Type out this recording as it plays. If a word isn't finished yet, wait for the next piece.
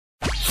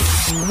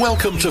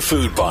Welcome to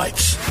Food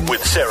Bites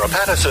with Sarah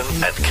Patterson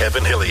and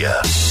Kevin Hillier.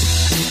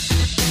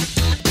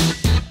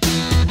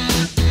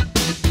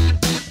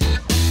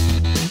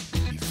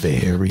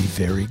 Very,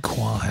 very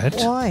quiet.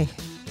 Why?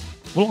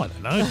 Well, I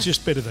don't know. It's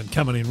just better than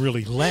coming in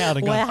really loud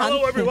and going,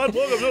 hello, everyone.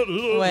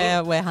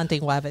 We're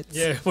hunting rabbits.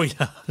 Yeah, we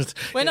are.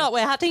 We're not.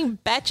 We're hunting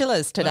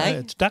bachelors today.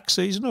 It's duck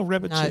season or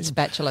rabbit season? No, it's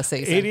bachelor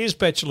season. It is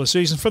bachelor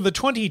season. For the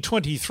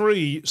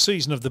 2023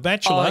 season of The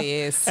Bachelor, Oh,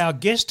 yes. Our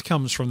guest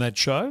comes from that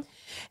show.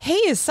 He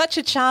is such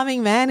a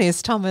charming man,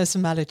 is Thomas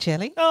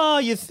Malucelli. Oh,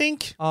 you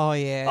think? Oh,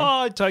 yeah.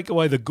 Oh, take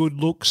away the good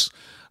looks,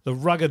 the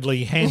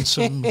ruggedly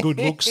handsome good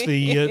looks,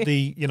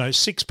 the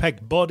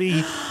six-pack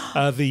body,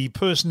 the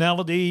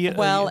personality, and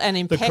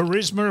the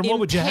charisma. And what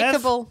would you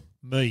have?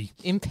 Me.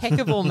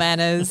 Impeccable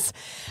manners.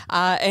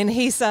 And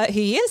he is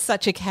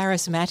such a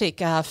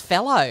charismatic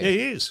fellow. Yeah,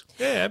 he is.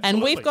 Yeah, absolutely.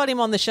 And we've got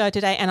him on the show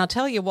today, and I'll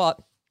tell you what,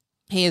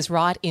 he is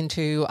right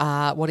into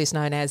what is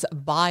known as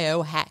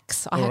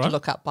biohacks. I had to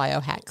look up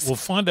biohacks. We'll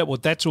find out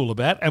what that's all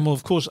about, and we'll,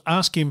 of course,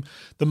 ask him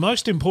the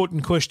most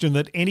important question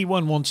that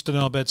anyone wants to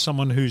know about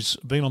someone who's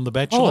been on The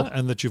Bachelor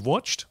and that you've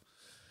watched.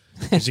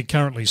 Is he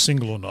currently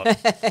single or not?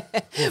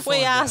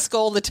 We ask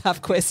all the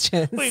tough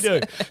questions. We do.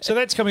 So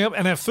that's coming up.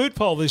 And our food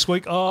poll this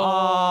week.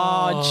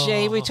 We're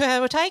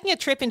taking a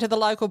trip into the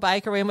local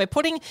bakery and we're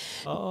putting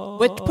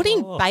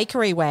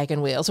bakery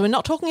wagon wheels. We're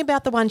not talking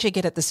about the ones you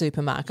get at the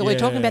supermarket. We're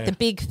talking about the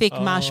big, thick,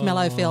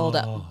 marshmallow-filled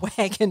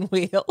wagon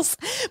wheels.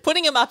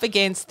 Putting them up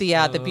against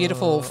the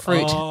beautiful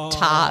fruit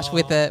tart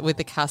with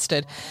the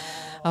custard.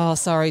 Oh,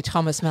 sorry,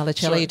 Thomas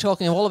Malucelli. You're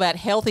talking all about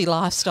healthy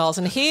lifestyles,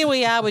 and here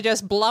we are. We're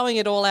just blowing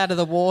it all out of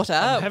the water.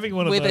 I'm having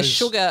one of with those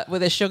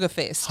a sugar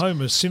fest.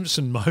 Homer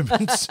Simpson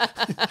moments.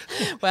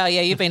 Well,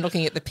 yeah, you've been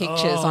looking at the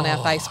pictures on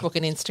our Facebook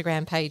and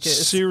Instagram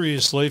pages.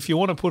 Seriously, if you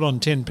want to put on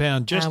 10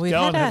 pounds, just go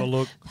and have a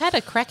look. Had a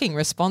cracking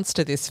response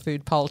to this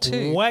food poll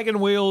too. Wagon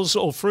wheels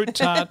or fruit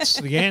tarts.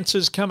 The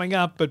answer's coming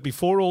up, but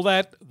before all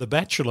that, The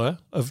Bachelor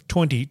of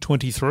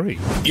 2023.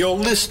 You're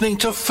listening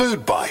to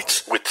Food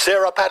Bites with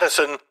Sarah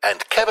Patterson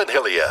and Kevin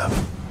Hillier.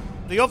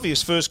 The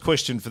obvious first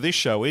question for this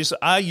show is,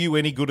 are you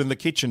any good in the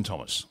kitchen,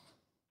 Thomas?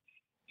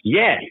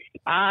 Yes,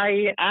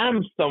 I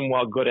am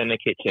somewhat good in the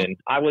kitchen.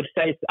 I would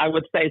say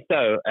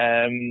so.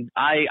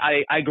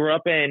 I grew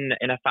up in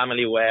a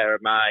family where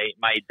my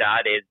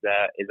dad is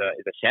a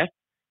chef.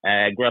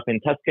 Grew up in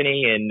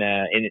Tuscany in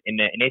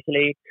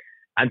Italy.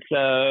 And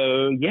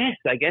so, yes,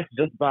 I guess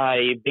just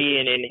by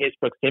being in his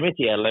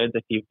proximity, I learned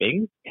a few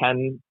things.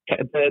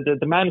 The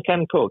man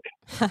can cook.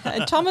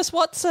 Thomas,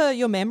 what's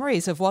your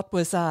memories of what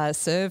was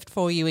served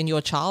for you in your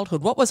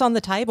childhood? What was on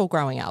the table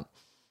growing up?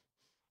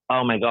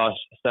 Oh my gosh!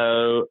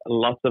 So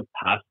lots of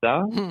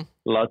pasta,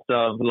 lots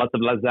of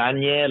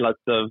lasagna, lots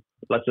of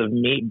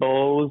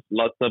meatballs,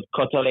 lots of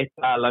cotoletta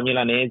alla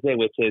milanese,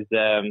 which is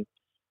the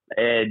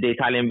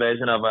Italian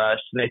version of a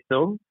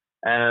schnitzel.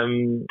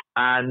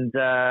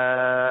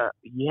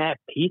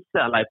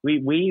 Pizza. Like we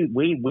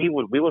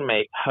would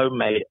make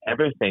homemade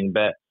everything,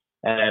 but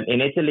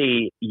in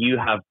Italy you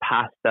have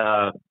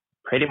pasta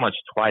pretty much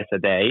twice a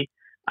day,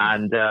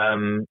 and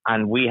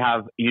we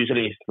have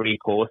usually 3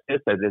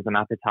 courses. So there's an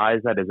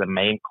appetizer, there's a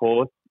main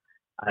course,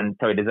 and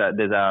so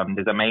there's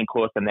a main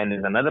course, and then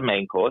there's another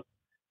main course.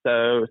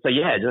 So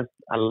yeah, just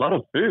a lot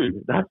of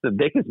food. That's the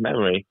biggest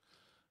memory.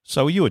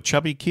 So were you a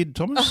chubby kid,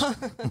 Thomas?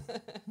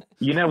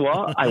 You know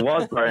what? I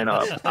was growing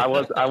up. I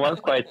was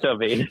quite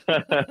chubby.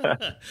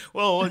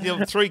 Well,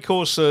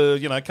 3-course,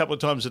 a couple of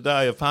times a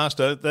day of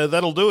pasta,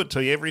 that'll do it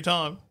to you every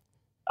time.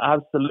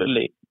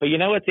 Absolutely. But you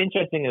know what's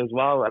interesting as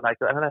well? Like,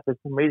 I don't know, for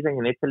some reason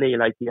in Italy,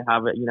 like you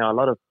have, a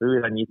lot of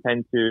food, and you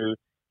tend to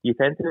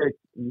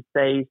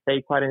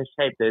stay quite in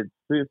shape. The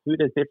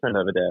food is different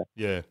over there.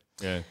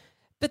 Yeah.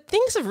 But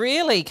things have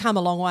really come a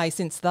long way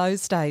since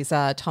those days,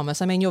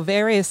 Thomas. I mean, you're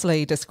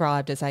variously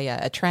described as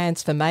a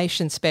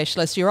transformation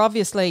specialist. You're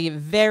obviously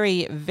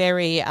very,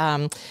 very,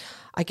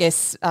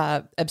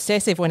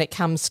 obsessive when it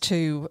comes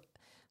to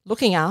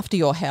looking after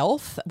your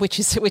health, which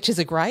is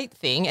a great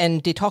thing,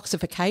 and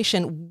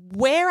detoxification.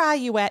 Where are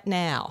you at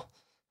now?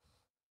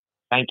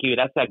 Thank you.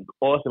 That's an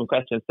awesome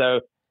question.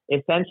 So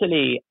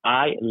essentially,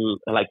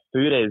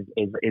 food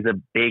is a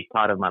big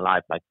part of my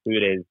life. Like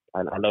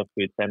I love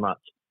food so much.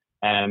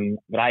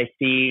 But I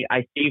see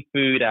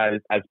food as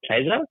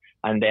pleasure,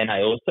 and then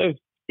I also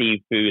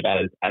see food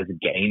as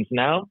gains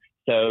now.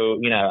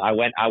 So, I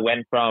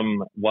went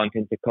from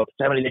wanting to cook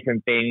so many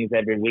different things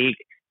every week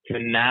to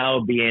now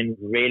being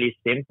really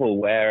simple,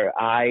 where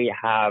I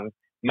have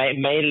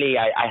mainly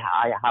I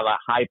have a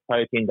high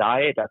protein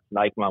diet. That's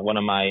like one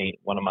of my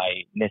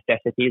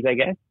necessities, I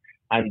guess.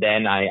 And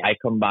then I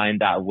combine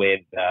that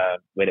with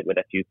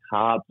a few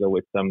carbs or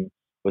with some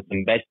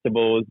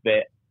vegetables,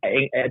 but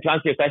to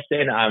answer your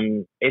question,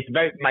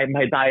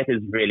 my diet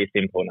is really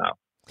simple now.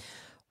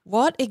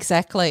 What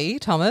exactly,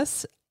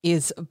 Thomas,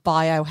 is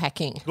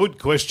biohacking? Good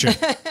question.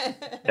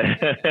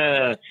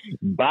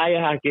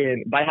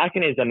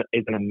 Biohacking is an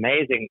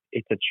amazing.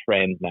 It's a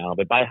trend now,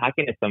 but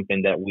biohacking is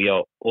something that we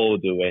are all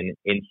doing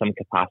in some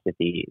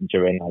capacity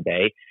during our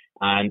day,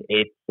 And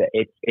it's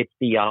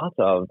the art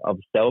of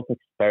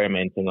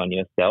self-experimenting on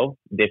yourself,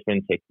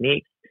 different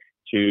techniques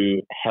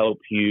to help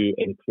you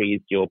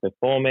increase your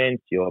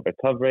performance, your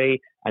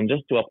recovery, and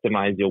just to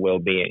optimize your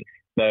well-being.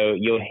 So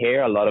you'll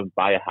hear a lot of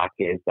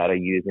biohackers that are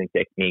using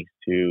techniques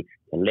to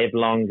live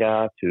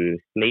longer, to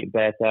sleep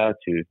better,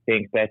 to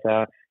think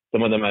better.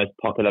 Some of the most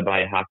popular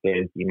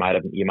biohackers, you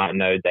might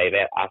know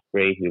David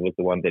Asprey, who was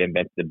the one that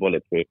invented the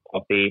bulletproof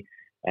coffee.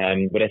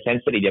 But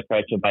essentially, the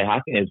approach of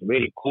biohacking is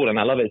really cool, and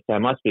I love it so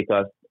much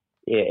because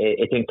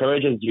it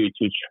encourages you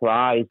to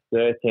try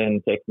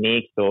certain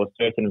techniques or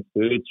certain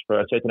foods for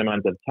a certain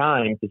amount of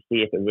time to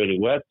see if it really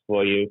works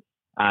for you.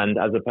 And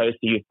as opposed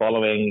to you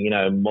following,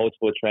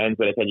 multiple trends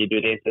where they said you do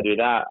this or do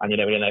that, and you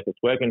don't really know if it's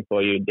working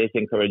for you, this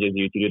encourages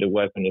you to do the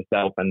work on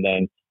yourself and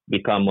then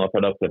become more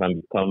productive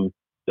and become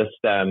just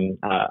an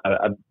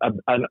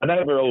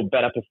overall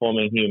better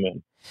performing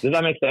human. Does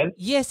that make sense?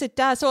 Yes, it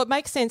does. So it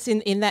makes sense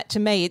in that to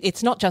me.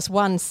 It's not just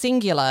one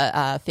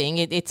singular thing.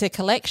 It's a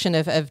collection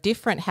of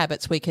different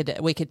habits we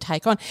could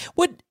take on.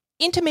 Would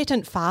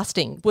intermittent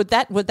fasting, would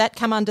that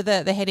come under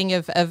the heading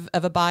of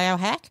a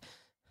biohack?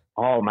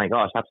 Oh my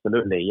gosh,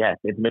 absolutely. Yes.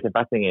 Intermittent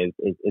fasting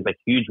is a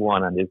huge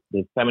one, and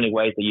there's so many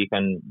ways that you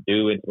can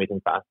do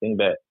intermittent fasting.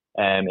 But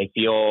if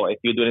you're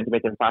doing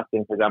intermittent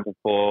fasting, for example,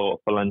 for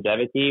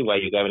longevity, where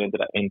you're going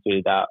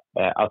into that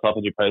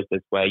autophagy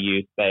process where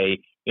you stay,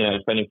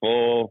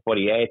 24,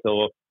 48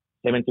 or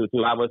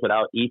 72 hours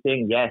without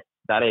eating, yes,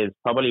 that is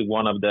probably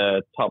one of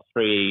the top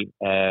 3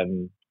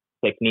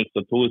 techniques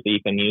or tools that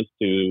you can use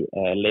to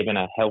live in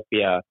a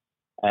healthier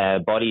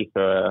body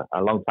for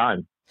a long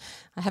time.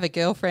 I have a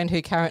girlfriend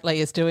who currently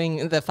is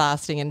doing the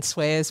fasting and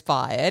swears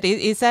by it.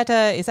 Is that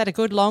a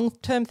good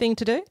long-term thing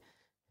to do?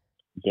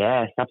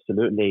 Yes,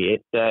 absolutely.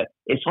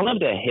 It's one of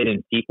the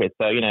hidden secrets.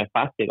 So,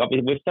 fasting,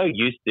 obviously we're so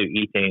used to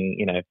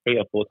eating, 3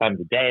 or 4 times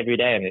a day, every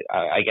day. And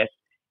I guess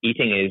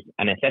eating is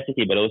a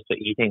necessity, but also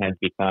eating has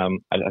become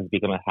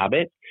a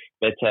habit.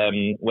 But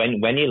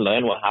when you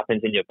learn what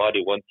happens in your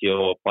body once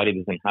your body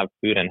doesn't have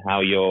food, and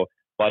how your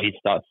body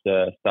starts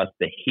to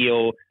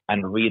heal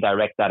and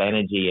redirect that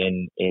energy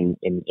in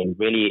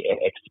really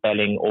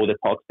expelling all the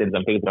toxins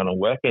and things that aren't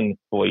working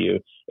for you,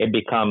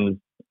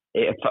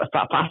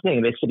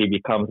 fasting literally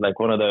becomes like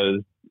one of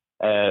those,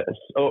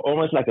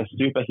 almost like a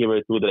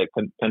superhero tool that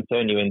can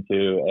turn you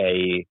into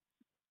an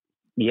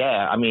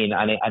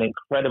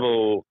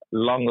incredible,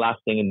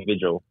 long-lasting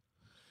individual.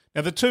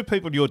 Now, the two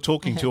people you're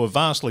talking to are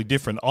vastly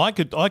different. I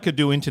could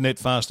do internet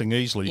fasting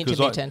easily because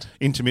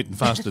intermittent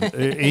fasting.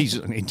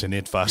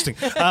 Internet fasting.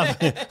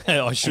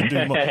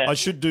 I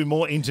should do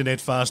more internet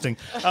fasting.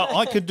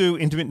 I could do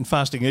intermittent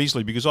fasting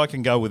easily because I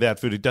can go without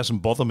food. It doesn't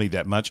bother me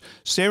that much.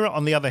 Sarah,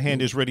 on the other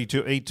hand, is ready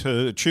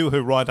to chew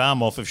her right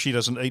arm off if she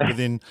doesn't eat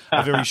within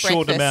a very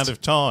short amount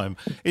of time.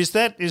 Is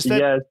that?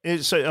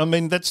 Yes. I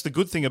mean, that's the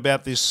good thing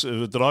about this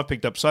that I've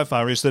picked up so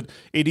far is that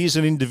it is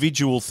an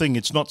individual thing.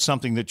 It's not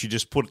something that you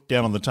just put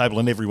down on the table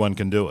and everyone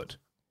can do it.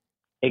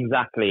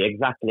 Exactly.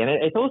 And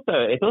it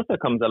also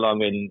comes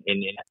along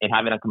in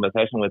having a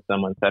conversation with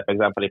someone. So, for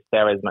example, if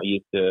Sarah is not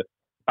used to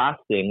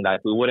fasting, like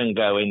we wouldn't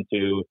go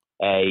into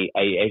a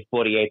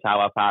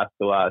 48-hour fast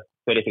or a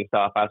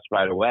 36-hour fast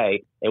right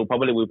away. We'll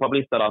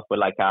probably start off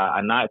with like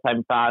a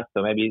nighttime fast,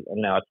 or maybe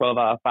a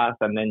 12-hour fast,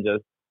 and then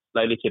just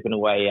slowly chipping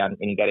away and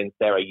getting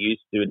Sarah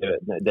used to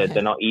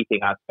the not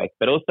eating aspect.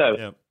 But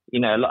also,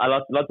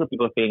 lots of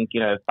people think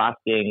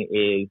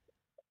fasting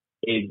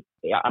is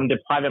I'm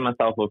depriving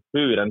myself of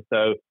food, and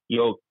so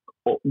you're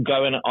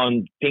going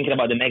on thinking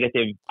about the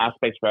negative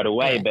aspects right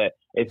away. Yeah. But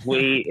if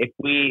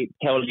we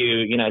tell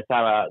you,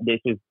 Sarah,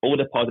 this is all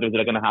the positives that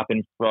are going to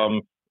happen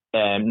from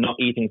not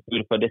eating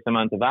food for this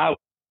amount of hours,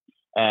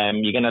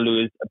 you're going to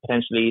lose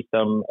potentially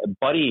some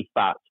body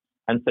fat,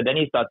 and so then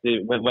you start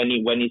to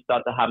when you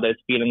start to have those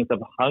feelings of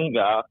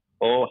hunger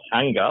or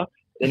anger,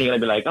 then you're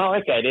going to be like, oh,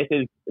 okay, this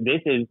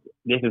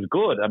is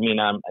good. I mean,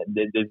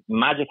 there's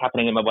magic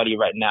happening in my body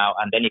right now,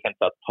 and then you can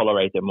start to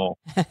tolerate it more.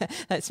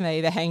 That's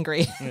me, the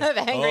hangry.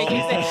 The hangry.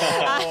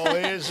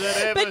 Is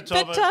it ever,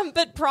 Thomas?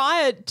 But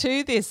prior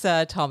to this,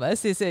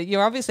 Thomas,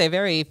 you're obviously a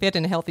very fit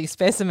and healthy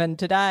specimen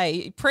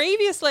today.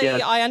 Previously,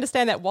 yes. I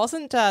understand that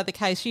wasn't the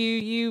case.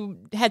 You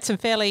had some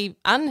fairly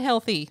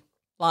unhealthy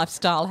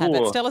lifestyle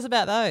habits. Ooh. Tell us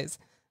about those.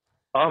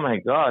 Oh my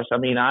gosh! I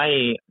mean,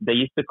 they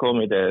used to call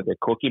me the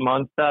Cookie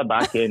Monster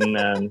back in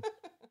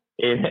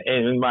in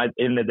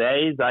the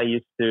days. I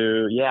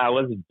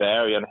was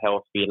very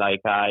unhealthy.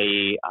 Like I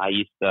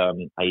used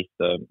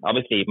to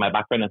obviously my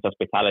background is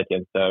hospitality,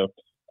 and so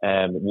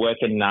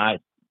working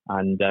nights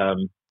and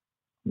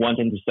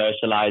wanting to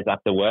socialize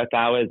after work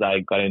hours, I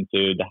got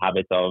into the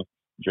habit of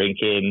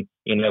drinking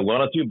 1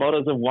 or 2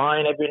 bottles of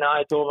wine every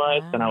night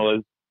almost, wow. And I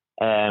was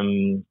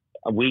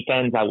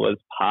weekends I was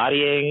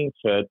partying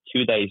for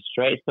 2 days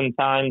straight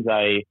sometimes.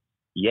 I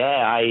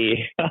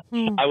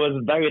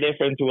was very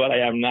different to what I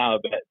am now,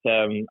 but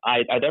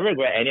I don't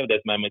regret any of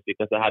those moments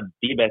because I had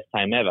the best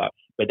time ever.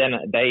 But then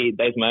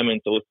those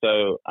moments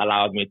also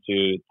allowed me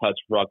to touch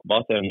rock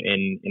bottom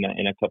in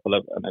a couple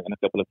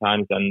of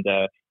times, and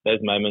those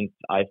moments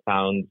I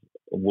found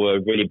were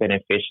really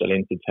beneficial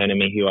into turning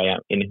me who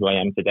I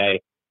am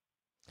today.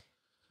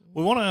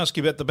 We want to ask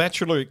you about the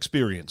Bachelor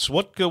experience.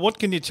 What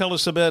can you tell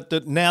us about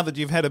that now that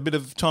you've had a bit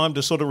of time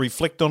to sort of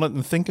reflect on it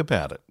and think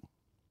about it?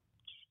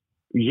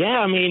 Yeah,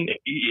 I mean,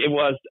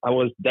 I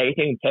was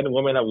dating 10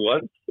 women at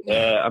once,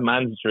 a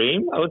man's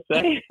dream, I would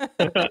say.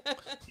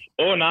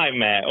 Or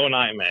nightmare. One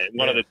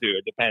of the two.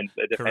 It depends.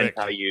 It depends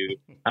how you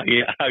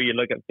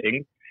look at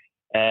things.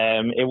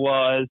 It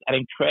was an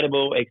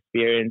incredible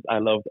experience. I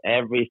loved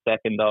every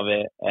second of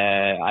it.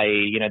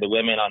 The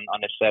women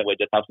on the show were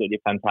just absolutely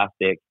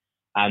fantastic.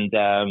 And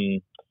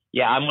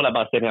I'm all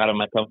about stepping out of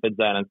my comfort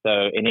zone. And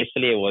so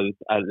initially it was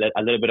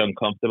a little bit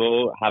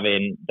uncomfortable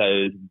having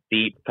those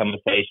deep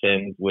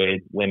conversations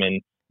with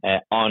women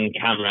on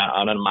camera,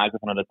 on a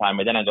microphone all the time.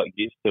 But then I got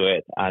used to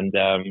it. And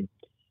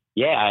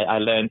I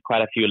learned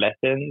quite a few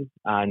lessons.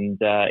 And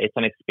it's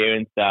an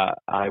experience that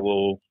I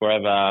will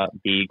forever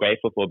be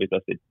grateful for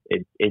because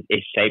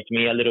it shaped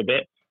me a little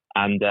bit.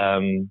 And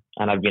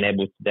I've been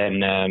able to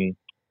then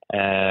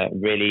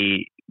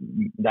really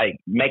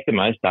make the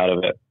most out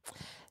of it.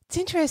 It's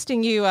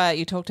interesting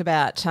you talked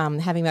about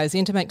having those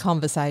intimate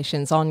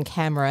conversations on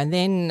camera, and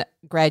then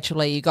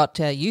gradually you got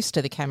used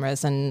to the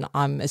cameras, and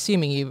I'm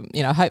assuming you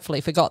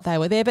hopefully forgot they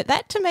were there. But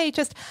that to me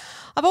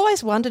I've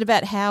always wondered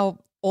about how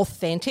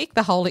authentic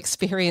the whole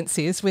experience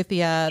is with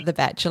the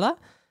Bachelor.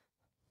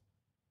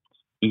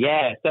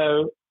 Yeah,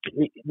 so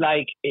the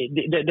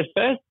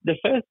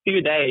first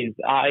few days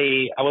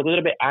I was a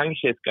little bit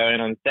anxious going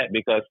on set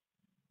because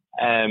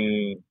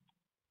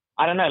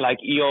I don't know, like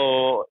you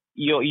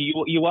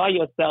are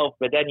yourself,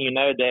 but then you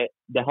know that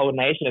the whole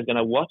nation is going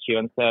to watch you.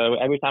 And so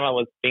every time I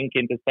was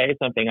thinking to say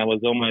something, I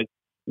was almost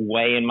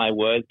weighing my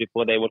words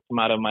before they would come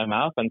out of my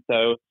mouth. And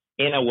so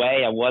in a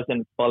way, I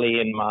wasn't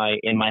fully in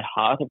my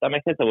heart, if that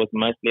makes sense. I was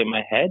mostly in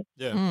my head.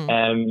 Yeah.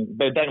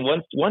 But then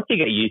once you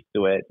get used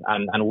to it,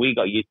 and we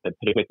got used to it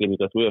pretty quickly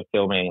because we were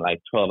filming like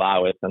 12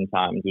 hours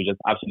sometimes. We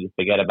just absolutely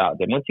forget about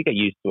them. Once you get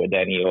used to it,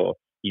 then you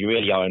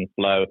really are in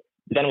flow.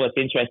 Then what's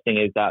interesting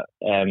is that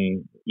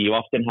you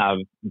often have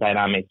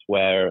dynamics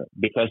where,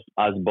 because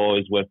us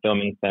boys were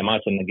filming so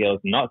much and the girls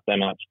not so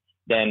much,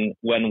 then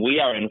when we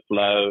are in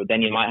flow,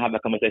 then you might have a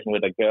conversation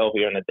with a girl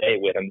who you're on a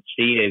date with and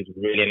she is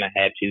really in her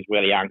head, she's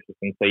really anxious,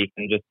 and so you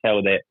can just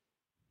tell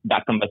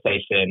that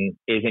conversation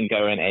isn't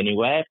going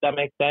anywhere, if that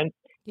makes sense.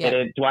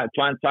 Yeah. But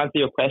to answer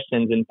your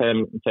questions in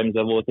terms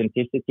of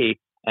authenticity,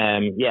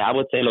 I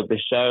would say, look, the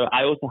show,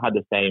 I also had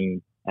the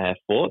same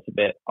thoughts,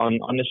 but on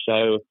the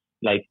show,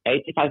 like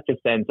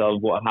 85%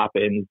 of what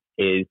happens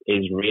is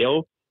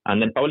real.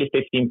 And then probably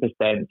 15%,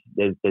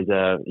 there's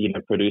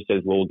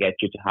producers will get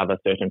you to have a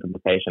certain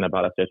conversation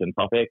about a certain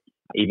topic,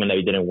 even though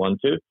you didn't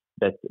want to.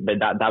 But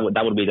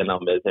that would be the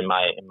numbers in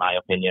my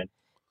opinion.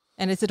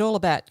 And is it all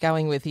about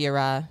going with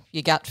your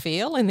gut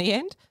feel in the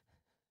end?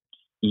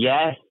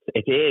 Yes,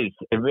 it is.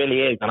 It really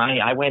is. And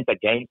I went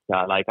against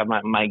that. Like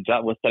my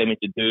gut was telling me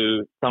to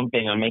do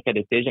something and make a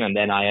decision, and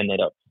then I ended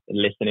up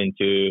listening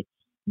to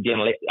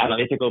the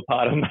analytical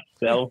part of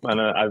myself,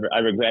 and I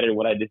regretted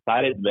what I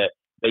decided. But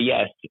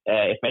yes,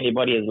 if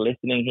anybody is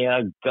listening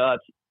here, gut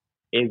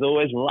is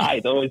always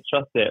right. Always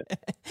trust it.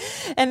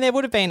 And there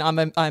would have been,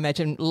 I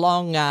imagine,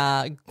 long,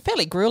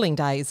 fairly grueling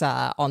days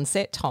on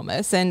set,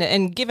 Thomas.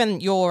 And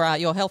given your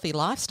healthy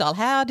lifestyle,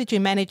 how did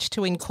you manage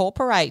to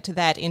incorporate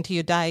that into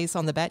your days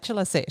on the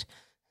Bachelor set?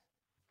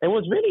 It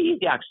was really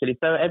easy, actually.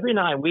 So every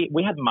night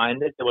we had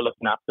minders that were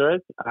looking after us,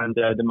 and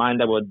the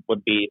minder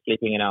would be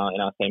sleeping in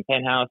our same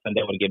penthouse, and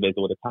they would give us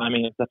all the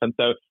timing and stuff. And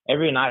so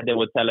every night they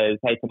would tell us,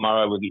 hey,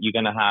 tomorrow you're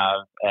going to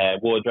have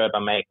wardrobe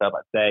and makeup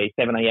at, say,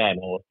 7 a.m.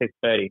 or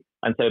 6:30.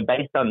 And so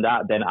based on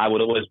that, then I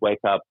would always wake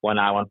up 1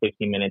 hour and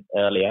 15 minutes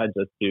earlier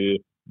just to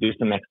do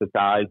some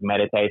exercise,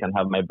 meditate, and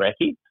have my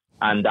brekkie.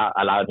 And that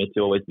allowed me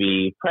to always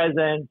be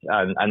present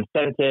and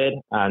centered,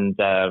 and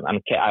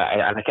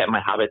I kept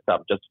my habits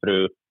up just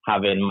through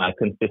having my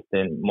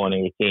consistent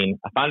morning routine.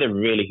 I found it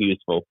really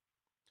useful.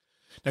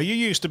 Now, you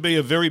used to be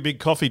a very big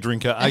coffee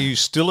drinker. Are you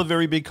still a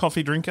very big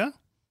coffee drinker?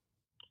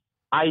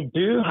 I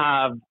do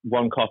have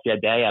one coffee a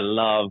day. I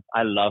love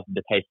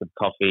the taste of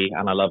coffee,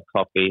 and I love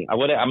coffee. I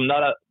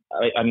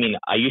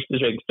used to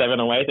drink 7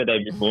 or 8 a day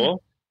before,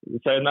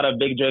 so I'm not a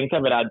big drinker,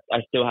 but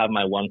I still have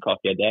my one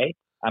coffee a day.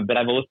 But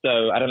I've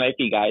also, I don't know if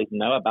you guys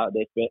know about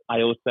this, but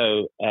I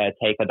also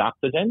take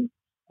adaptogens.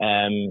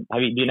 Do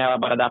you know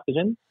about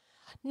adaptogens?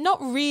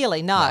 Not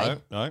really, no.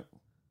 No.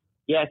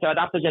 Yeah, so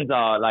adaptogens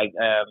are like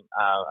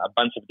a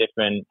bunch of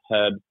different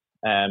herbs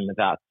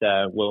that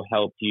will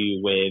help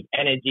you with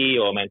energy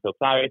or mental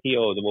clarity,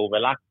 or will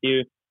relax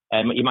you.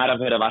 You might have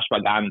heard of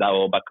ashwagandha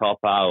or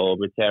bacopa or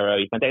butero.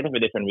 You can take them for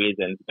different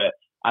reasons, but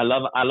I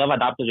love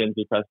adaptogens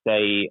because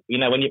they,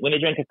 when you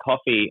drink a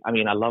coffee, I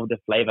mean, I love the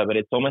flavor, but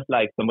it's almost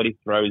like somebody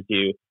throws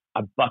you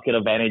a bucket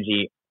of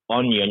energy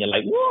on you, and you're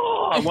like,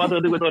 whoa, what do I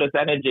do with all this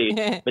energy?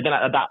 But then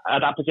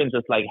adaptogens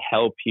just like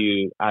help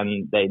you,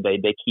 and they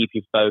keep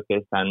you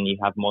focused, and you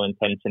have more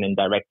intention in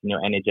directing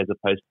your energy as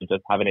opposed to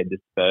just having it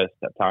dispersed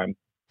at times.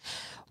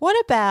 What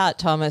about,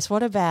 Thomas,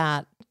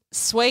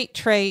 sweet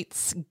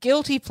treats,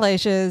 guilty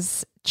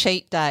pleasures?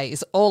 cheat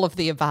days, all of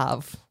the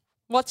above.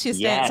 What's your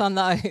stance on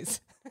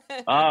those?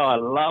 Oh, I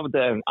love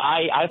them.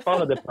 I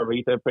follow the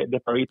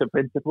Pareto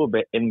principle,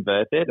 but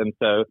inverted. And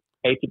so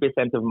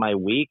 80% of my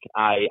week,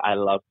 I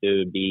love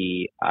to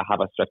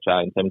have a structure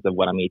in terms of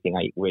what I'm eating.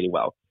 I eat really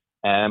well.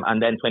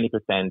 And then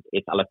 20%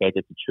 is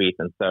allocated to treats.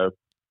 And so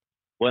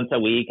once a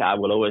week, I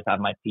will always have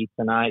my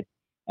pizza night.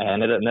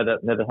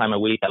 Another time a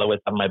week, I'll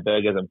always have my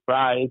burgers and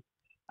fries.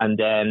 And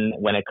then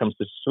when it comes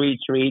to sweet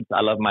treats,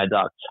 I love my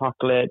dark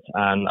chocolate,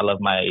 and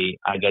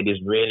I get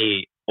these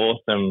really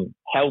awesome,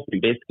 healthy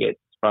biscuits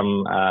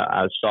from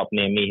a shop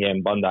near me here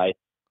in Bondi,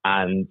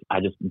 and I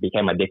just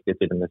became addicted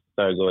to them. They're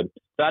so good.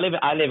 So I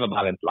live a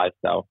balanced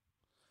lifestyle.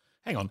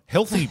 Hang on,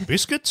 healthy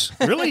biscuits?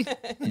 Really?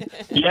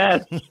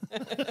 Yes,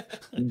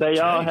 they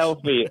are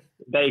healthy.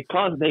 They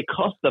cost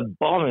a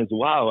bomb as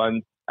well.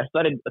 And I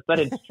started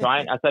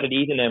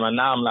eating them, and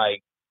now I'm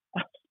like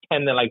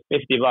spending like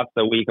 $50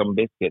 a week on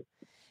biscuits.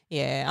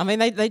 Yeah, I mean,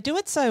 they do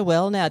it so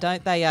well now,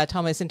 don't they,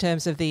 Thomas, in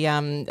terms of the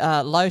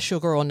low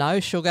sugar or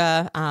no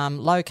sugar,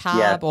 low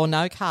carb or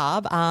no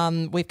carb.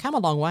 We've come a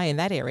long way in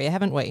that area,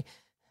 haven't we?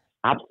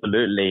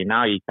 Absolutely.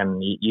 Now you can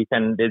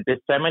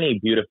there's so many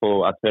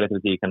beautiful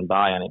alternatives you can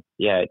buy, and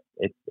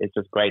it's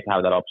just great to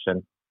have that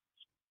option.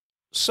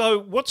 So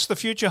what's the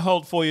future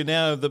hold for you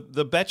now?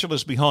 The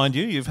bachelor's behind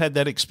you. You've had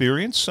that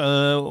experience.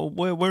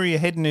 Where are you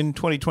heading in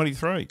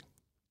 2023?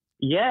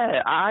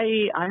 Yeah,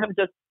 I have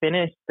just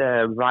finished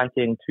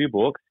writing 2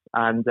 books,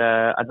 and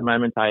at the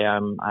moment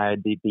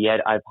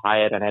I've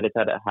hired an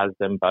editor that has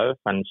them both,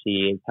 and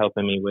she is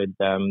helping me with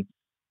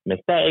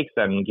mistakes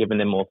and giving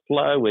them more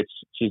flow, which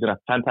she's done a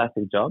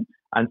fantastic job.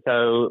 And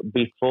so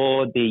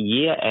before the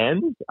year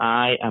ends,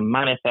 I am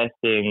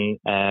manifesting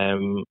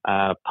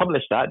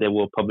publish that. They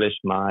will publish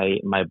my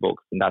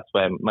books, and that's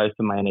where most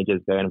of my energy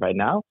is going right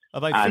now.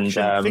 Are they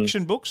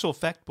fiction books or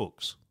fact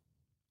books?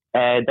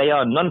 They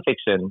are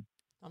non-fiction.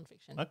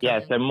 Non-fiction. Okay. Yeah,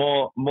 so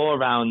more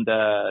around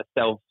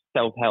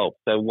self-help.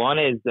 So one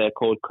is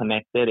called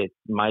Connected. It's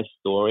my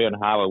story on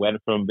how I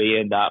went from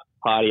being that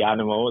party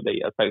animal that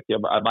I spoke to you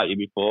about you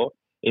before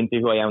into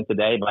who I am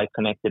today. But I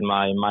connected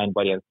my mind,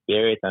 body, and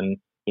spirit, and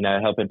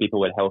helping people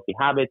with healthy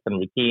habits and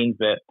routines.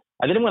 But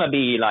I didn't want to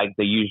be like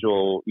the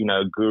usual,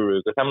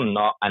 guru, because I'm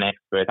not an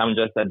expert. I'm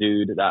just a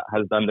dude that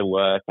has done the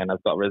work and has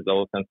got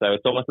results. And so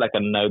it's almost like a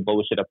no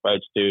bullshit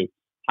approach to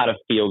how to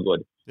feel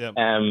good. Yeah.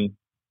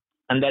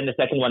 And then the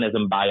second one is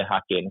on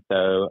biohacking.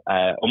 So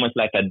almost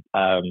like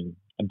a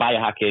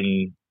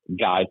biohacking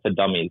guide for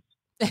dummies.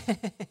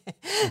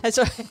 That's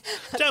right.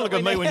 Don't look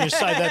at me when you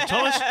say that,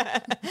 Thomas.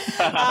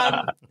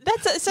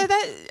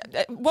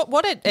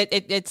 What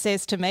it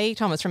says to me,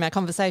 Thomas, from our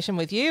conversation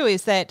with you,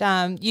 is that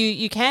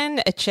you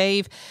can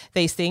achieve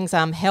these things,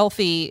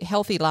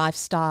 healthy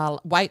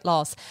lifestyle, weight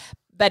loss,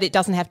 but it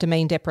doesn't have to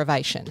mean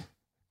deprivation.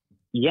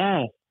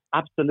 Yes,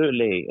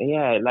 absolutely.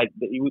 Yeah, like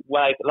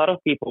a lot of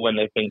people, when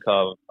they think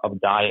of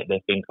diet,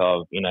 they think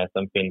of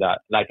something that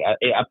like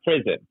a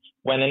prison.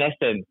 When in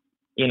essence,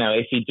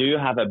 if you do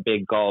have a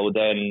big goal,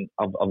 then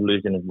of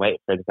losing weight,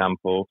 for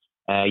example,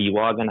 you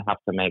are going to have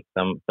to make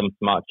some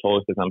smart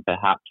choices and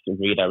perhaps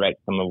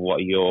redirect some of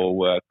what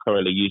you're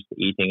currently used to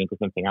eating into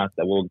something else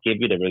that will give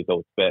you the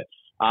results. But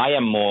I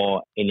am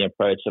more in the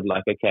approach of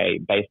like, okay,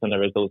 based on the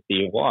results that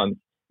you want,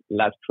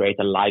 let's create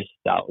a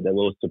lifestyle that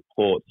will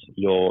support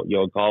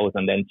your goals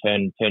and then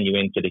turn you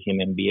into the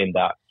human being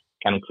that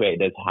can create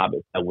those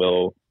habits that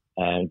will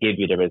give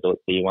you the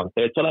results that you want.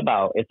 So it's all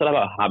about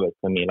habits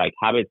for me. Like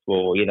habits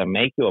will either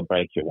make you or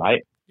break you,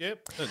 right?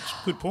 Yep, that's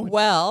a good point.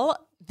 Well,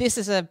 this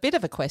is a bit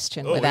of a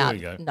question without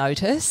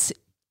notice.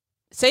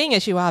 Seeing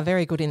as you are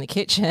very good in the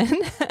kitchen,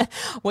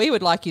 we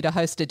would like you to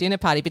host a dinner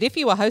party. But if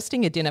you were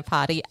hosting a dinner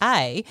party,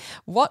 A,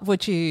 what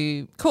would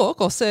you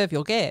cook or serve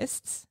your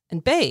guests?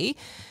 And B,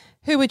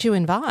 who would you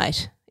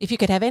invite if you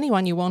could have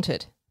anyone you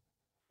wanted?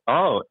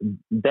 Oh,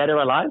 dead or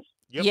alive?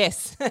 Yep.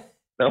 Yes.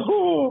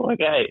 Oh,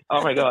 okay.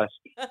 Oh my gosh.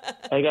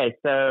 Okay,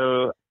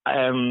 so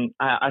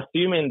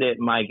assuming that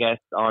my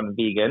guests aren't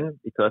vegan,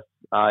 because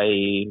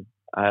I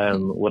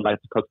would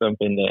like to cook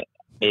something that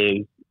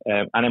is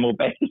animal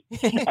based.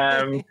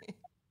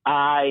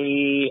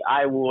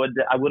 I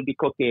would be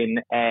cooking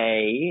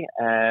a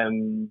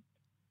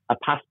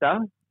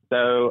pasta.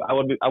 So I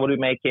would be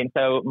making.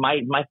 So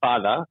my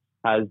father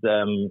has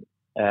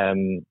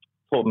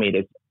taught me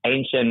this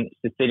ancient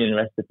Sicilian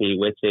recipe,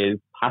 which is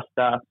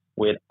pasta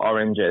with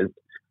oranges.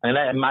 And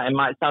it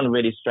might sound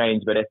really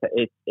strange, but it's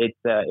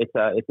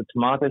a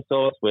tomato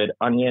sauce with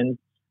onions,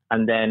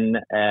 and then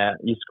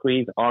you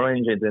squeeze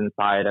oranges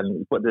inside, and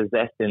you put the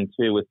zest in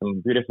too with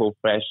some beautiful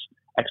fresh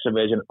extra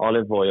virgin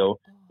olive oil,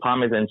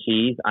 Parmesan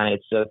cheese, and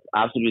it's just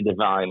absolutely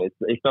divine.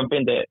 It's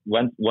something that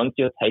once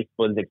your taste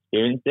buds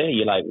experience it,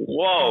 you're like,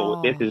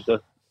 whoa, this is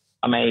just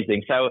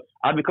amazing. So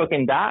I'll be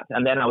cooking that,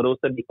 and then I would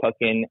also be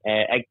cooking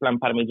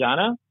eggplant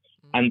parmigiana.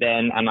 And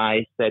then a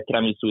nice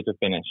tiramisu to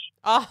finish.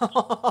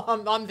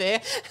 Oh, I'm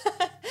there.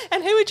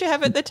 And who would you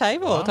have at the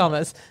table,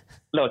 Thomas?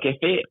 Look,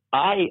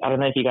 I don't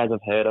know if you guys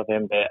have heard of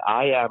him, but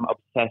I am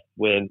obsessed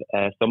with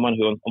someone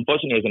who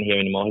unfortunately isn't here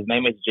anymore. His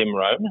name is Jim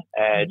Rohn.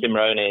 Jim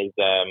Rohn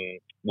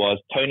was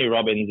Tony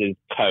Robbins'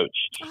 coach,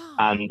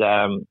 and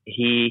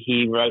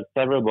he wrote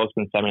several books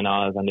and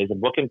seminars, and there's a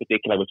book in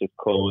particular which is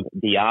called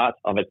The Art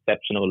of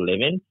Exceptional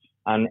Living.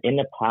 And in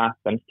the past,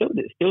 and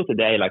still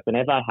today, like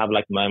whenever I have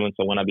like moments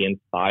or want to be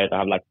inspired, I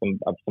have like some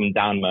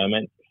down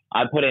moments,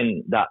 I put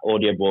in that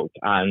audiobook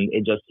and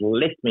it just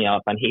lifts me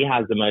up. And he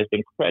has the most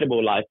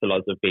incredible life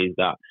philosophies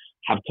that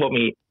have taught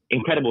me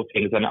incredible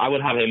things. And I would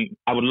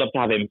love to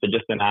have him for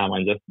just an hour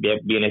and just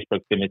be in his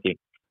proximity.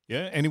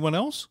 Yeah. Anyone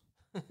else?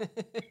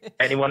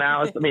 Anyone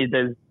else? I mean,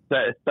 there's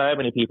so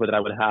many people that I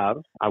would have.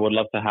 I would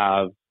love to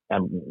have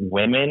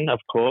women, of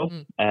course.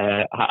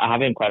 I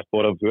haven't quite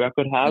thought of who I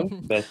could have,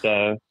 but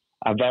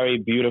a very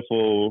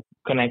beautiful,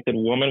 connected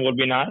woman would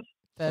be nice.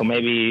 Perfect. Or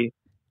maybe...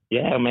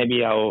 yeah,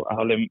 maybe I'll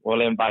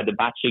invite the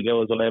Batchy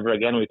girls all over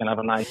again. We can have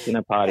a nice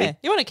dinner party. Yeah.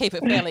 You want to keep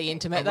it fairly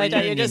intimate, though,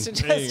 don't you? Just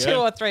 2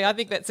 or 3. I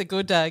think that's a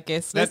good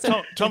guess.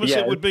 Now, Thomas,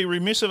 it would be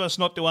remiss of us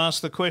not to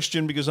ask the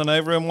question because I know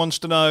everyone wants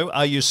to know: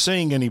 are you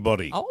seeing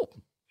anybody? Oh,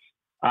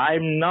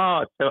 I'm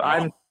not. So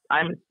I'm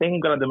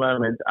single at the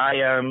moment. I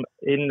am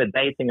in the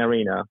dating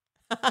arena.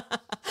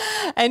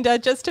 And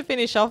just to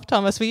finish off,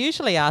 Thomas, we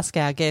usually ask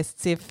our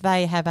guests if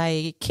they have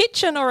a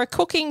kitchen or a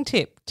cooking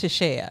tip to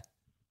share.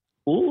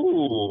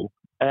 Ooh.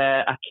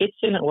 A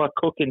kitchen or a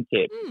cooking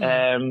tip?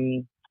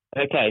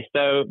 Okay,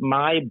 so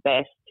my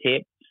best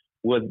tip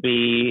would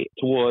be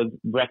towards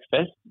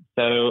breakfast.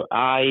 So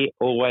I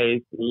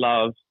always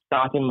love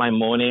starting my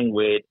morning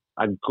with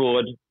a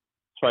good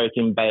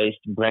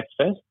protein-based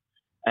breakfast.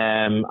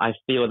 I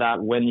feel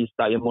that when you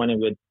start your morning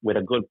with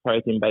a good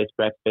protein-based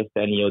breakfast,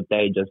 then your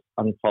day just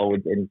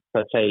unfolds in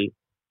such a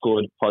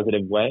good,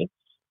 positive way.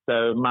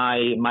 So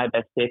my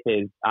best tip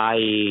is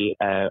I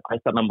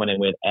start my morning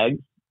with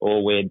eggs,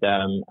 or with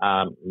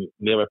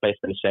meal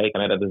replacement shake. I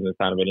know that doesn't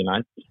sound really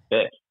nice.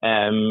 But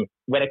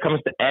when it comes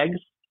to eggs,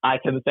 I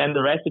can send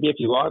the recipe if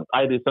you want.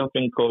 I do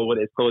something called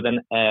an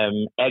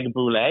egg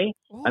brulee.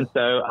 Ooh. And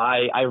so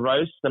I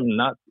roast some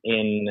nuts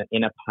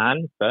in a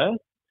pan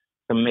first,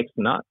 some mixed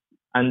nuts.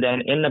 And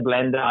then in the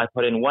blender, I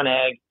put in 1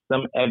 egg,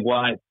 some egg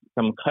whites,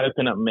 some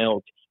coconut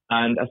milk,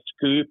 and a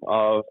scoop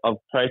of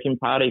protein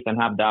powder. You can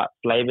have that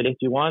flavored if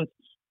you want.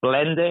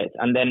 Blend it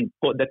and then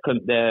put what's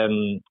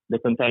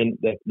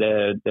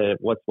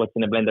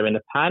in the blender in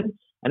the pan,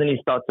 and then you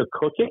start to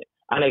cook it,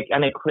 and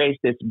it creates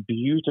this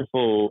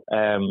beautiful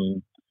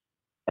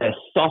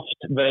soft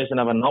version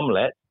of an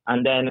omelette.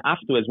 And then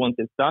afterwards, once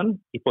it's done,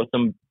 you put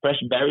some fresh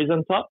berries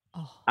on top,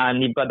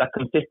 and you've got that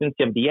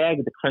consistency of the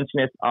egg, the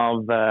crunchiness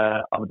of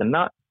the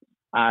nuts,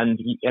 and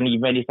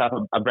you've made yourself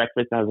a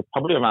breakfast that has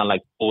probably around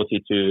like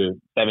 40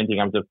 to 70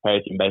 grams of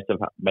protein based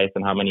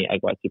on how many egg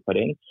whites you put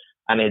in.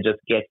 And it just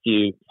gets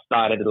you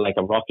started like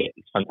a rocket.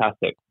 It's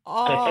fantastic.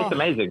 And it tastes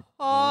amazing.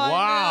 Oh,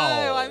 wow.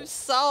 No, I'm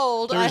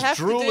sold. There's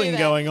drooling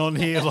going on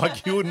here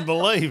like you wouldn't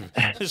believe.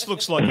 This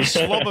looks like a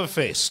slobber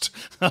fest.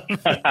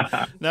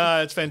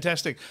 No, it's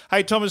fantastic.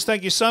 Hey, Thomas,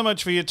 thank you so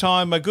much for your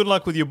time. Good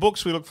luck with your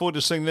books. We look forward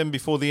to seeing them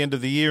before the end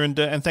of the year. And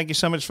thank you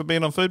so much for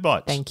being on Food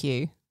Bites. Thank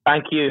you.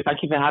 Thank you.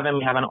 Thank you for having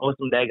me. Have an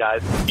awesome day,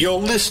 guys. You're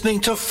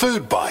listening to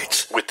Food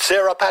Bites with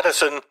Sarah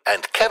Patterson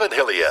and Kevin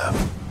Hillier.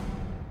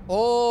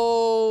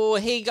 Oh,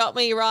 he got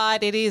me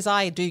right. It is.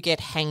 I do get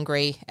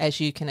hangry, as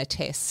you can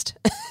attest.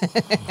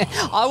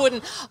 I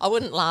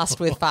wouldn't last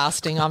with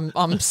fasting.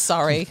 I'm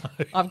sorry.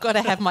 No. I've got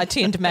to have my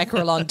tinned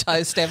mackerel on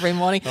toast every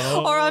morning,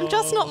 or I'm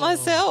just not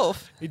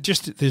myself.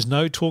 There's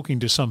no talking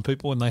to some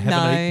people when they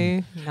haven't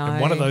eaten. No.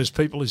 And one of those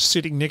people is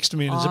sitting next to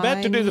me and is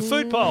about to do the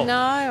food poll.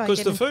 No,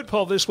 because the food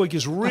poll this week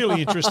is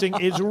really interesting.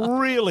 It's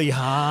really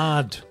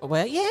hard.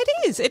 Well, yeah,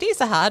 it is. It is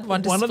a hard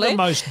one to split. One of the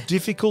most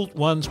difficult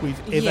ones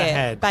we've ever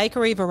had.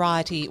 Bakery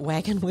variety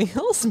wagon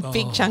wheels,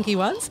 big chunky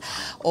ones,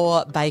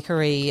 or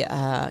bakery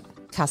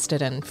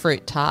custard and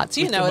fruit tarts.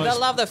 You know, I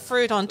love the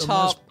fruit on top. The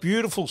most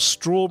beautiful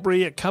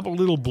strawberry, a couple of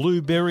little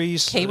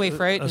blueberries. Kiwi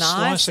fruit,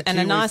 nice. And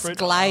a nice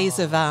glaze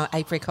of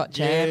apricot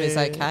jam is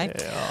okay.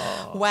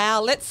 Oh.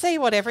 Wow, let's see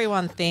what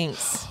everyone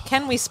thinks.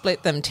 Can we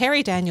split them?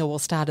 Terry Daniel will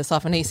start us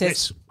off and he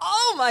says,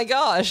 oh my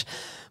gosh,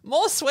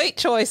 more sweet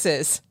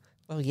choices.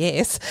 Well,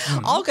 yes.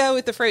 I'll go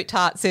with the fruit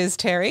tart, says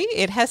Terry.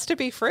 It has to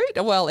be fruit.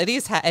 Well, it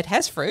is. It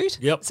has fruit.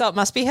 Yep. So it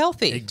must be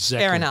healthy.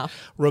 Exactly. Fair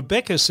enough.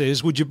 Rebecca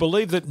says, would you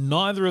believe that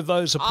neither of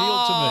those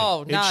appealed to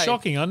me? No. It's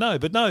shocking, I know.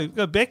 But no,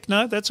 Beck,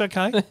 no, that's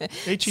okay.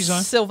 Each his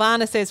own.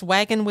 Silvana says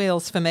wagon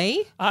wheels for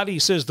me. Artie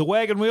says the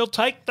wagon wheel.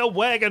 Take the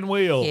wagon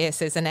wheel. Yes,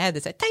 there's an ad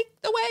that says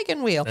take the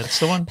wagon wheel. That's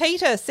the one.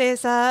 Peter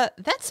says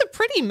that's a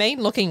pretty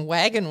mean-looking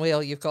wagon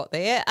wheel you've got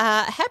there.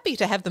 Happy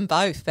to have them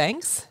both,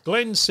 thanks.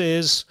 Glenn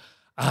says...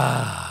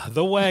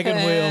 the wagon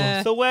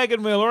wheel. The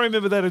wagon wheel. I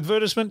remember that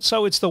advertisement.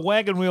 So it's the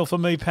wagon wheel for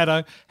me,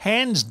 Pato.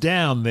 Hands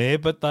down there,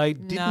 but they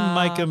didn't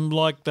make them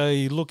like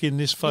they look in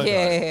this photo.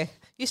 Yeah.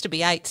 Used to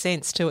be 8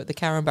 cents too at the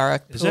Carramborough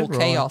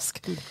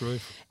kiosk. Good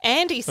grief.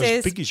 Andy says...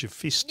 As big as your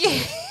fist.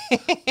 Yeah.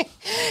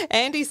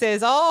 Andy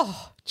says,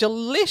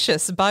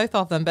 delicious, both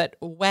of them, but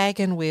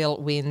wagon wheel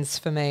wins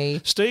for me.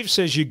 Steve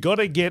says you got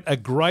to get a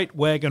great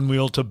wagon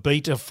wheel to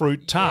beat a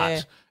fruit tart.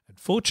 Yeah.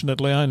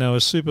 Fortunately, I know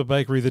a super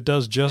bakery that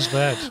does just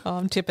that.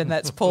 I'm tipping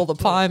that's Paul the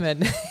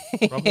Pieman.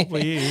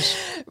 Probably is.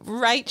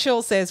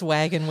 Rachel says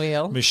wagon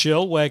wheel.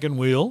 Michelle, wagon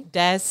wheel.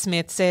 Daz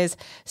Smith says,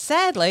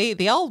 sadly,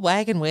 the old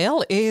wagon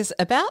wheel is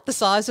about the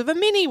size of a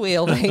mini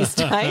wheel these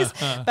days,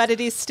 but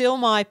it is still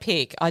my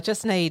pick. I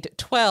just need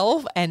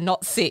 12 and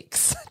not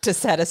 6 to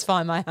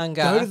satisfy my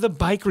hunger. Go to the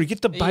bakery.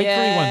 Get the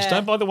bakery ones.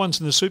 Don't buy the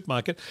ones in the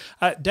supermarket.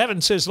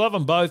 Davin says, love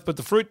them both, but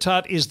the fruit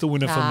tart is the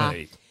winner for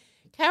me.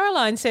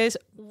 Caroline says,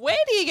 where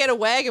do you get a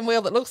wagon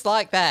wheel that looks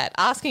like that?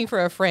 Asking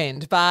for a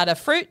friend, but a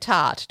fruit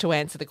tart to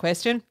answer the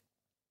question.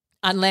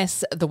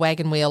 Unless the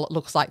wagon wheel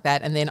looks like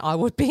that, and then I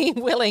would be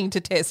willing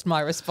to test my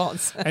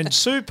response. And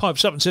Sue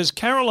pipes up and says,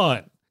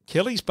 Caroline,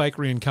 Kelly's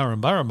Bakery in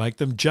Currumbara make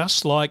them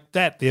just like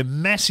that. They're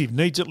massive,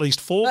 needs at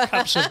least 4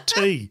 cups of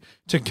tea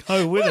to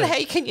go with it.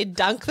 Hey, can you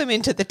dunk them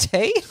into the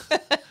tea?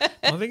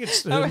 I think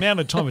it's the amount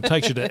of time it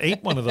takes you to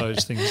eat one of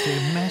those things.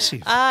 They're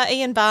massive.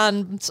 Ian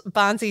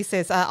Barnesy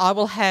says, I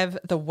will have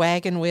the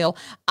wagon wheel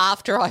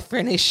after I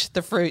finish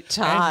the fruit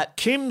tart. And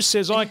Kim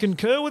says, I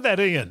concur with that,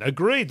 Ian.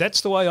 Agreed.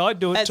 That's the way I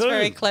do it too. That's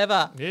very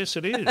clever. Yes,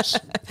 it is.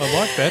 I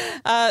like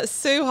that.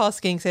 Sue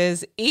Hosking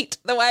says, eat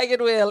the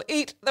wagon wheel,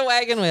 eat the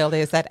wagon wheel.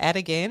 There's that ad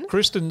again.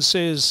 Kristen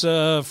says,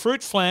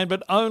 fruit flan,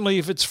 but only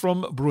if it's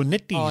from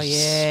Brunetti's. Oh,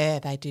 yeah,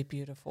 they do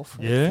beautiful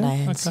fruit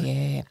flans,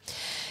 okay. yeah.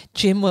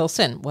 Jim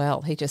Wilson,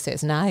 well, he just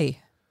says nay.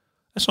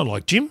 That's not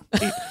like Jim.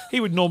 He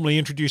would normally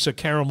introduce a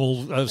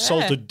caramel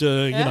salted,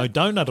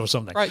 donut or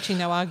something. Broaching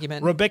no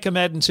argument. Rebecca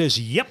Madden says,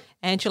 yep.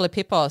 Angela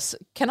Pipos,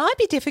 can I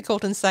be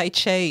difficult and say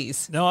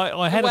cheese? No,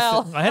 I had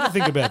to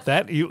think about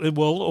that.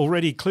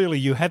 Already clearly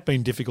you had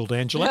been difficult,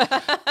 Angela.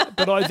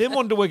 But I then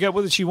wanted to work out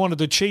whether she wanted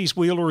a cheese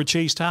wheel or a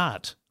cheese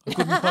tart. I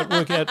couldn't quite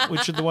work out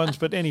which of the ones,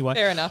 but anyway.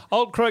 Fair enough.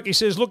 Old Croaky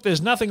says, look,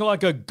 there's nothing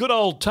like a good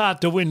old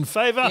tart to win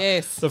favour.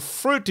 Yes. The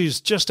fruit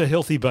is just a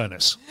healthy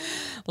bonus.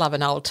 Love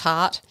an old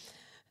tart.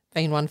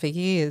 Been one for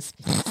years.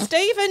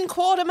 Stephen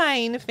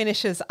Quartermain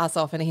finishes us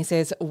off and he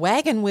says,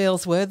 wagon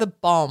wheels were the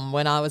bomb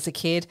when I was a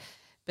kid,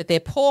 but they're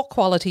poor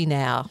quality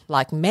now.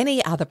 Like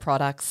many other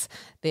products,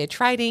 they're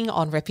trading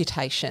on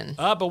reputation.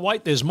 But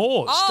wait, there's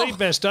more. Oh. Steve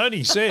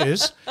Bastoni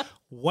says,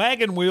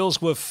 wagon wheels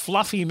were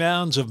fluffy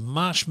mounds of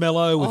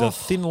marshmallow with a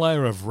thin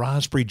layer of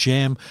raspberry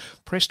jam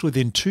pressed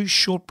within 2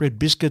 shortbread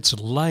biscuits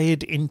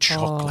layered in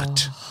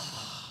chocolate.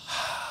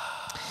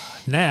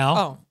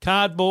 Now,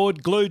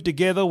 cardboard glued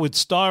together with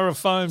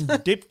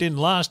styrofoam dipped in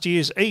last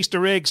year's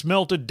Easter eggs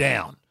melted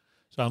down.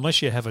 So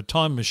unless you have a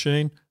time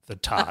machine, the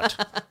tart.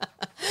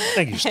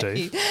 Thank you,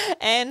 Steve.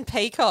 And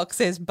Peacock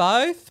says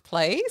both,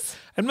 please.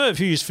 And Merv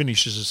Hughes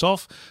finishes us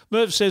off.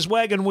 Merv says,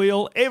 wagon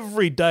wheel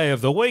every day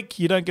of the week.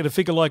 You don't get a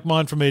figure like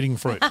mine from eating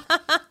fruit.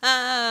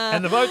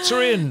 And the votes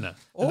are in.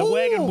 And the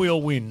wagon wheel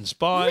wins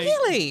by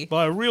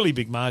a really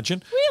big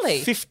margin.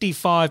 Really?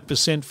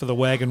 55% for the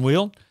wagon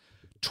wheel,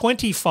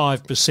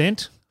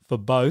 25% for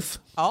both.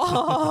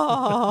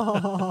 Oh.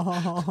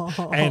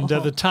 And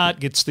the tart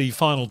gets the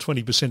final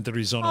 20% that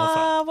is on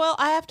offer. Well,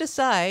 I have to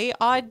say,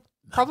 I'd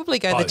probably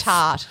go Both. the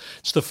tart.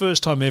 It's the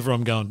first time ever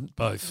I'm going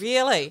both.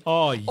 Really?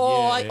 Oh,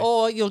 yeah.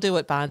 Or you'll do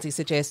what Barnesy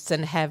suggests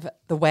and have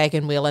the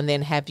wagon wheel and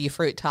then have your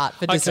fruit tart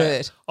for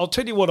dessert. I'll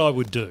tell you what I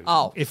would do.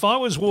 Oh. If I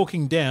was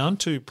walking down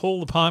to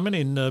Paul the Pieman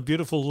in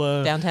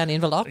beautiful... Downtown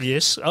Inverloch?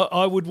 Yes.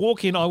 I would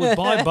walk in. I would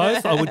buy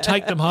both. I would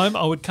take them home.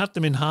 I would cut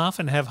them in half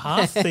and have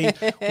half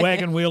the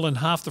wagon wheel and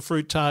half the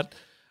fruit tart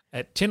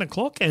at 10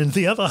 o'clock and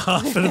the other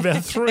half at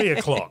about 3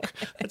 o'clock.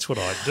 That's what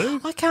I'd do.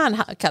 I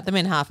can't cut them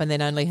in half and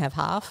then only have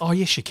half. Oh,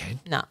 yes, you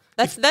can. No.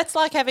 That's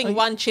like having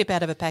one chip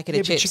out of a packet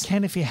of chips. But you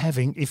can if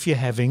you're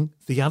having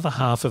the other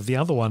half of the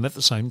other one at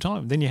the same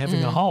time. Then you're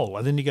having a whole,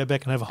 and then you go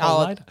back and have a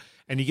whole later,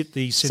 and you get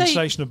the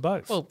sensation of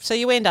both. Well, so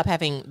you end up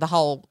having the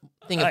whole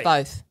thing of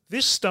both.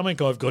 This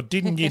stomach I've got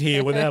didn't get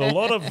here without a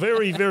lot of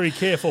very, very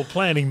careful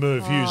planning,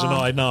 Merv Hughes, and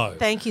I know.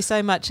 Thank you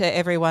so much,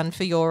 everyone,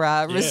 for your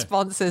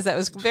responses. That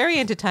was very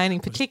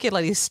entertaining,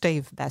 particularly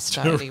Steve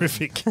Bastoni.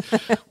 Terrific.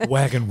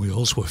 Wagon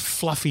wheels were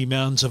fluffy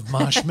mounds of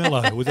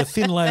marshmallow with a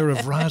thin layer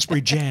of raspberry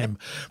jam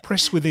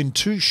pressed within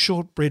 2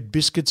 shortbread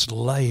biscuits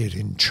layered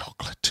in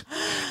chocolate.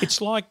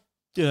 It's like...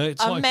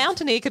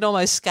 mountaineer can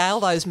almost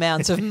scale those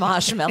mounds of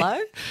marshmallow.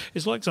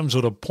 It's like some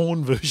sort of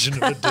porn version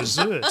of a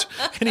dessert.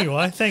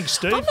 Anyway, thanks,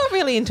 Steve. I'm not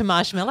really into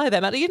marshmallow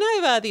that much. You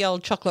know the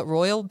old chocolate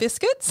royal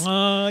biscuits?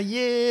 Yeah,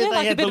 they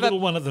like had the little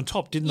one at the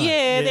top, didn't they?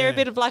 Yeah, they're a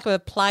bit of like a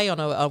play on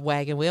a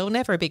wagon wheel.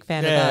 Never a big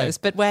fan of those.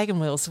 But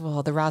wagon wheels,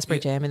 the raspberry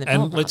jam in the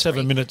And let's have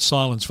a minute's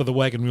silence for the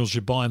wagon wheels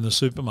you buy in the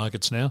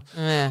supermarkets now.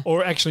 Yeah.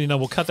 Or actually, no,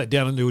 we'll cut that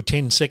down into a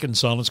 10-second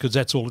silence because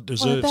that's all it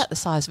deserves. Well, about the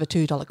size of a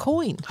 $2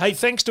 coin. Hey,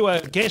 thanks to our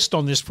guest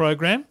on this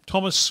program.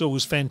 Thomas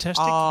was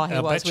fantastic. Oh, he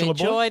was. We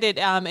enjoyed it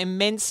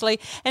immensely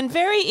and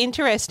very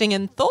interesting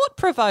and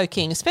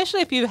thought-provoking,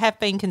 especially if you have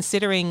been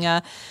considering,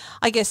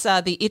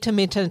 the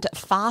intermittent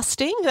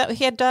fasting.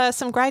 He had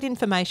some great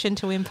information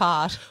to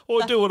impart.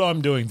 Or do what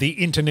I'm doing, the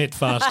internet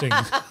fasting.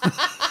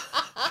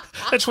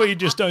 That's where you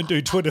just don't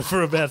do Twitter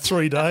for about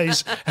 3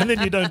 days, and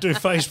then you don't do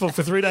Facebook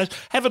for 3 days.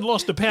 Haven't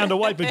lost a pound of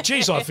weight, but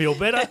geez, I feel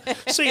better.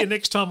 See you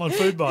next time on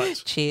Food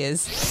Bites.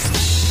 Cheers.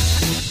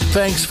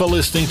 Thanks for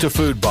listening to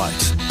Food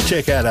Bites.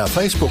 Check out our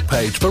Facebook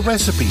page for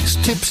recipes,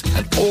 tips,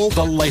 and all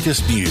the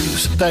latest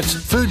news. That's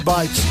Food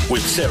Bites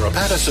with Sarah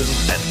Patterson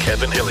and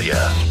Kevin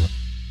Hillier.